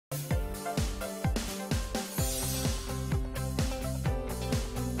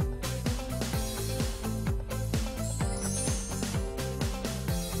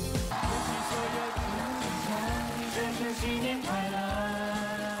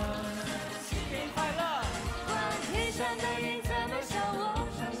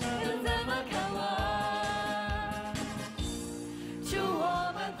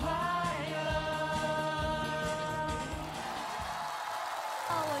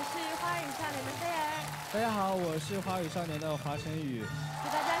少年的菲儿。大家好，我是华语少年的华晨宇。祝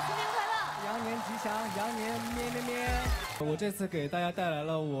大家新年快乐，羊年吉祥，羊年咩咩咩。我这次给大家带来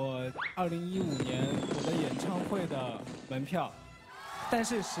了我2015年我的演唱会的门票，但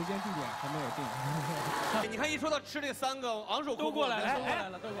是时间地点还没有定。你看，一说到吃这3个昂首都过来了，都过来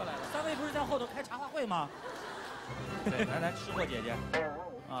了，都过来了。3位不是在后头开茶话会吗？对，来，吃货姐姐，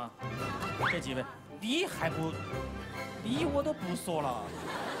啊，这几位，礼还不，礼我都不说了。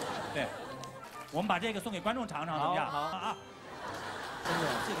对，我们把这个送给观众尝尝，怎么样？好啊。真的，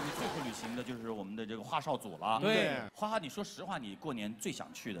这个你最后旅行的就是我们的这个花少组了。对，花花，你说实话，你过年最想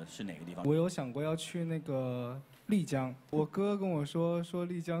去的是哪个地方？我有想过要去那个丽江，我哥跟我说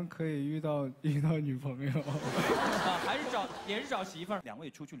丽江可以遇到女朋友。啊，也是找媳妇儿。2位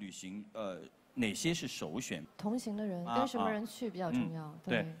出去旅行，哪些是首选？同行的人跟什么人去比较重要。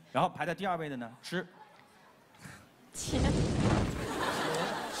对，然后排在第2位的呢，吃。钱。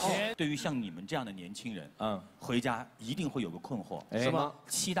对于像你们这样的年轻人，回家一定会有个困惑，是吗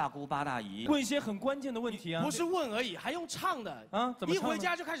？7大姑8大姨问一些很关键的问题啊！不是问而已，还用唱的啊？怎么唱呢？一回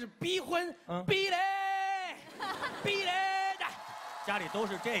家就开始逼婚，逼嘞，逼嘞，家里都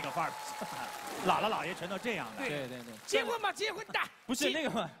是这个范儿，姥姥姥爷全都这样的。对，结婚吧，结婚的，不是那个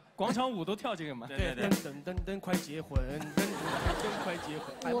嘛，广场舞都跳这个嘛。对，噔，快结婚，噔，快结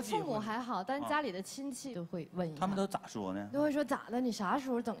婚。我父母还好，但家里的亲戚都会问一下。他们都咋说呢？都会说咋的？你啥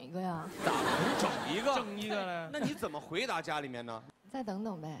时候整一个呀？咋能整一个？整一个嘞？那你怎么回答家里面呢？再等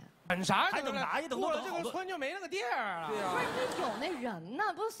等呗。等啥？还等啥呀？等过了这个村就没那个地儿了。对不是你有那人呢，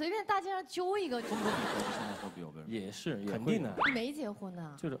不是随便大街上揪一个。风格比现在都比有个人。也是，肯定的。没结婚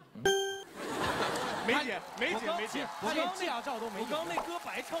呢。就是。没结。我刚那俩照都没。我刚那歌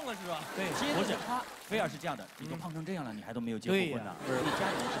白唱了是吧？对，不是他，菲儿是这样的，你都胖成这样了，你还都没有结过婚呢？不是，你家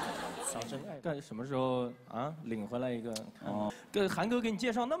里人是怎么？小真爱干什么时候啊？领回来一个。哦。跟韩哥给你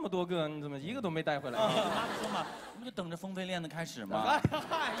介绍那么多个，你怎么一个都没带回来？妈妈说嘛，不就等着风飞恋的开始吗？哎呦，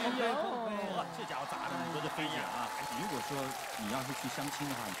这家伙咋的？你说这菲姐啊，如果说你要是去相亲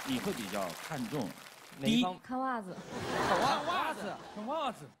的话，你会比较看重第一看袜子。看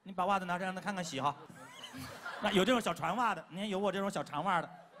袜子。你把袜子拿着让他看看洗哈。那有这种小船袜的，你看有我这种小长袜的，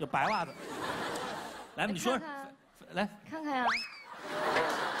有白袜子。来吧，你说，来看看呀。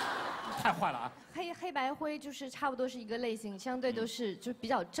太坏了啊！黑白灰就是差不多是一个类型，相对都是就比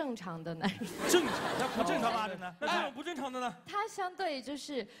较正常的男人。正常？那不正常袜子呢？那这种不正常的呢？他相对就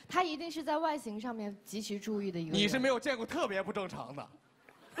是他一定是在外形上面极其注意的一个人。你是没有见过特别不正常的。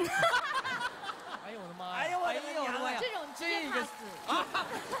哎呦我的妈！哎呦我的妈呀！这种直接 pass 啊，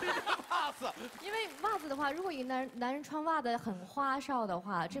直接 pass。因为袜子的话，如果一个男人穿袜子很花哨的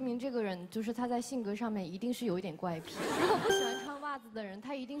话，证明这个人就是他在性格上面一定是有一点怪癖。如果不喜欢穿袜子的人，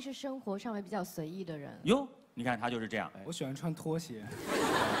他一定是生活上面比较随意的人。哟，你看他就是这样。我喜欢穿拖鞋。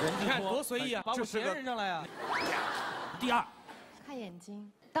你看多随意啊，把我鞋扔上来啊！第2，看眼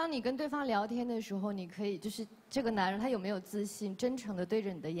睛。当你跟对方聊天的时候，你可以就是这个男人他有没有自信，真诚的对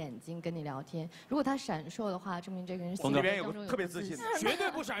着你的眼睛跟你聊天。如果他闪烁的话，证明这个人心里边有个特别自信的，绝对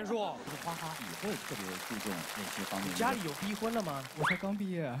不闪烁。花花也会特别注重哪些方面？家里有逼婚了吗？我才刚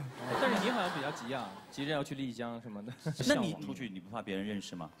毕业啊。但是你好像比较急啊，急着要去丽江什么的。那你出去你不怕别人认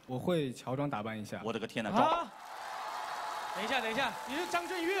识吗？我会乔装打扮一下。我的个天哪！等一下，你是张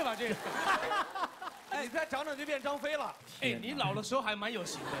震岳吧？这个。哎，你再长长就变张飞了。哎，你老的时候还蛮有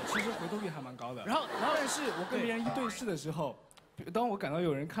型的，其实回头率还蛮高的。然后，但是我跟别人一对视的时候，当我感到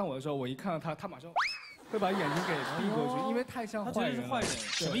有人看我的时候，我一看到他，他马上会把眼睛给避过去，因为太像坏人了。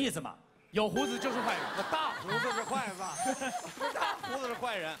什么意思嘛？有胡子就是坏人，大胡子是坏子，大胡子是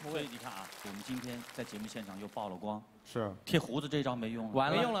坏人。所以你看啊，我们今天在节目现场又曝了光，是贴胡子这招没用了，完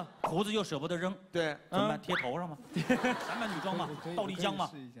了，没用了，胡子又舍不得扔，对，怎么办？贴头上嘛，男扮女装嘛，到丽江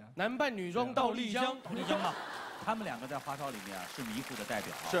嘛，男扮女装到丽江，嘛。他们2个在花少里面啊是迷糊的代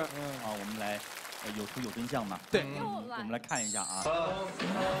表，是啊，我们来有图有真相嘛，对，我们来看一下啊。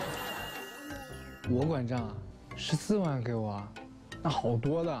我管账啊，14万给我啊，那好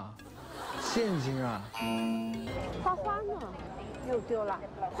多的。现金啊！花花呢？又丢了。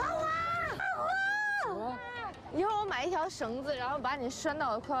花花，以后我买一条绳子，然后把你拴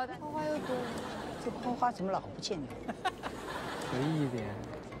到我裤腰带。花花又丢了。这花花怎么老不见了？随意一点。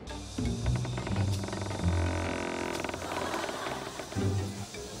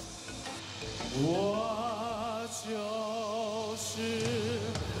我就是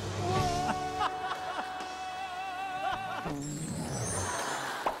我。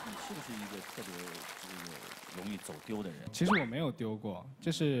特别容易走丢的人。其实我没有丢过，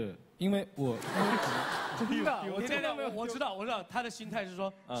就是因为我真的，我真的没有，我知道，他的心态是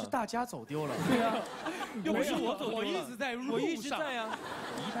说，是大家走丢了。对啊，又不是我走丢了，我一直在路上。我一直在呀。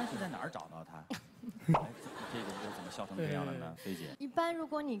你一般是在哪儿找到他？这个又怎么笑成这样了呢？菲姐。一般如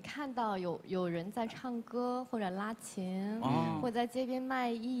果你看到有人在唱歌或者拉琴，或者在街边卖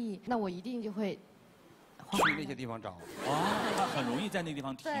艺，那我一定就会。 去那些地方找他很容易在那个地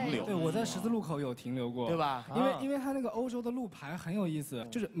方停留。对，我在十字路口有停留过，对吧？因为它那个欧洲的路牌很有意思，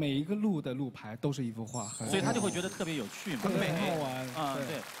就是每一个路的路牌都是一幅画，所以他就会觉得特别有趣嘛，很好玩啊。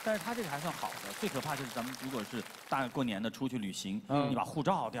对，但是他这个还算好的，最可怕就是咱们如果是大过年的出去旅行，你把护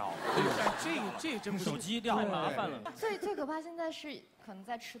照掉了，这真手机掉了，麻烦了。最可怕现在是可能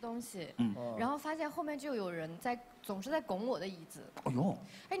在吃东西，然后发现后面就有人总是在拱我的椅子。哎呦！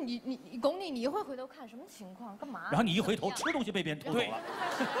哎，你拱你一会回头看什么情况？干嘛？然后你一回头，吃东西被别人偷走了。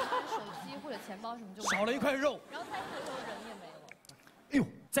手机或者钱包什么就少了一块肉，然后再回头人也没了。哎呦，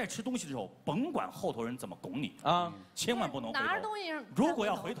在吃东西的时候，甭管后头人怎么拱你啊，千万不能回头。拿着东西，如果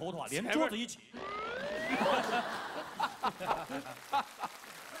要回头的话，连桌子一起。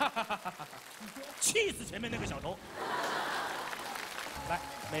气死前面那个小偷！来，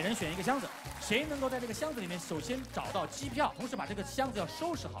每人选一个箱子，谁能够在这个箱子里面首先找到机票，同时把这个箱子要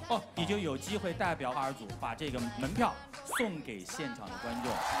收拾好，你就有机会代表二组把这个门票送给现场的观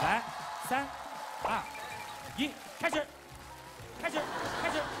众。来，3、2、1，开始！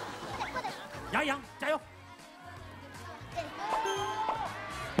杨洋，加油！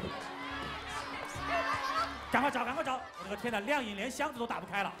赶快找！我的个天哪，亮颖连箱子都打不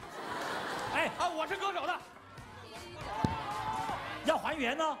开了。哎，我是歌手的。要还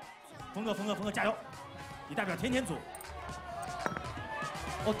原呢，峰哥加油！你代表天天组，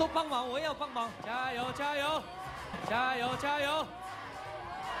我都帮忙，我也要帮忙，加油！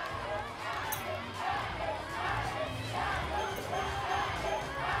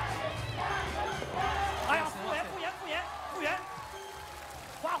哎呀，复原！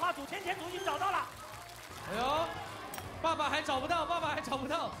花组、天组已经找到了。哎呦，爸爸还找不到，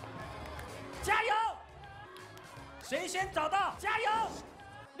加油！谁先找到？加油！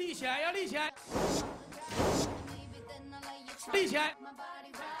立起来！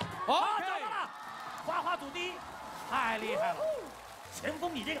哦，找到了！花组第一，太厉害了！前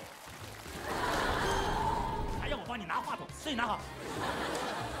锋，你这个还要我帮你拿话筒，自己拿好。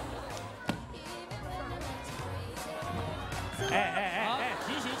哎，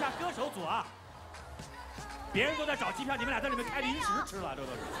提醒一下歌手组啊！别人都在找机票，你们俩在里面开零食吃了，这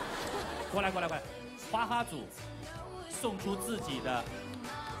都是。过来！花组送出自己的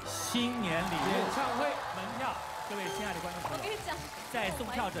新年礼物演唱会门票。各位亲爱的观众朋友，在送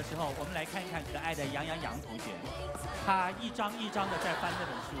票的时候，我们来看一看可爱的杨同学，他一张一张的在翻这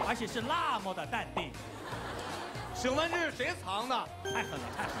本书，而且是那么的淡定。请问这是谁藏的？太狠了！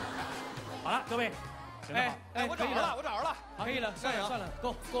好了，各位。我找着了，可以了，算了，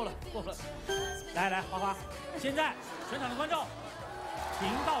够了。来，花，现在全场的观众，评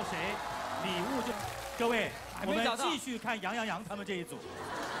到谁，礼物就。各位，我们继续看杨他们这一组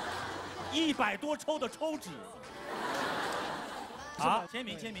，100多抽的抽纸。好，签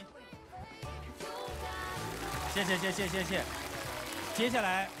名。谢。接下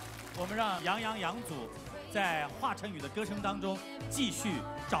来，我们让杨组在华晨宇的歌声当中继续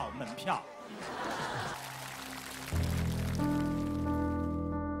找门票。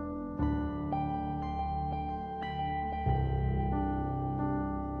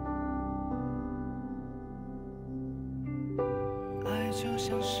就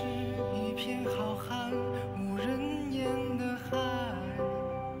像是一片浩瀚无人烟的海，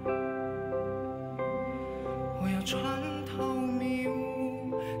我要穿透迷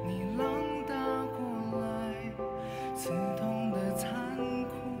雾，你浪打过来，刺痛的残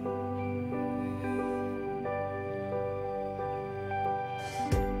酷。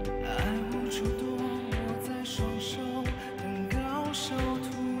爱无处躲，握在双手，等高手突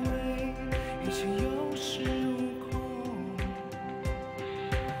围，一切有始无终。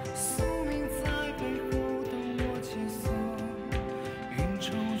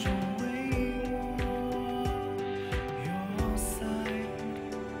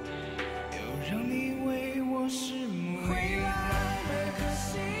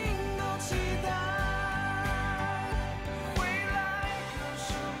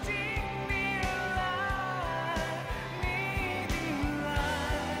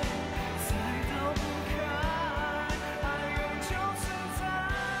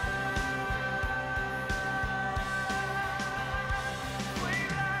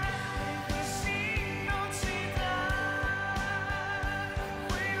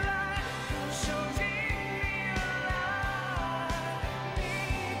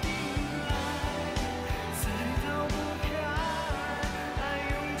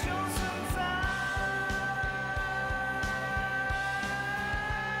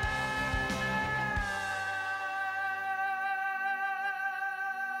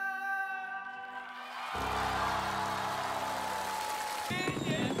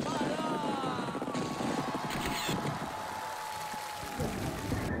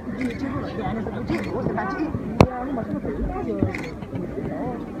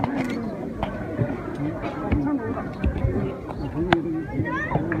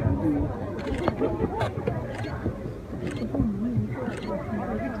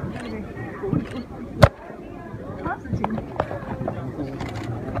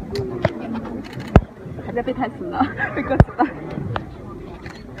还在背台词呢，背歌词呢。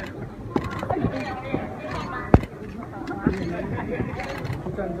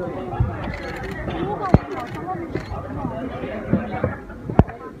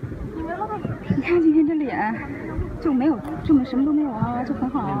你看今天这脸，就没有，就什么都没有啊，就很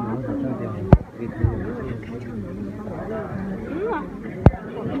好啊。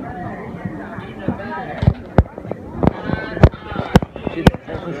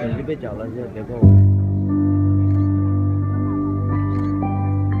这次手机被缴了，就别怪我。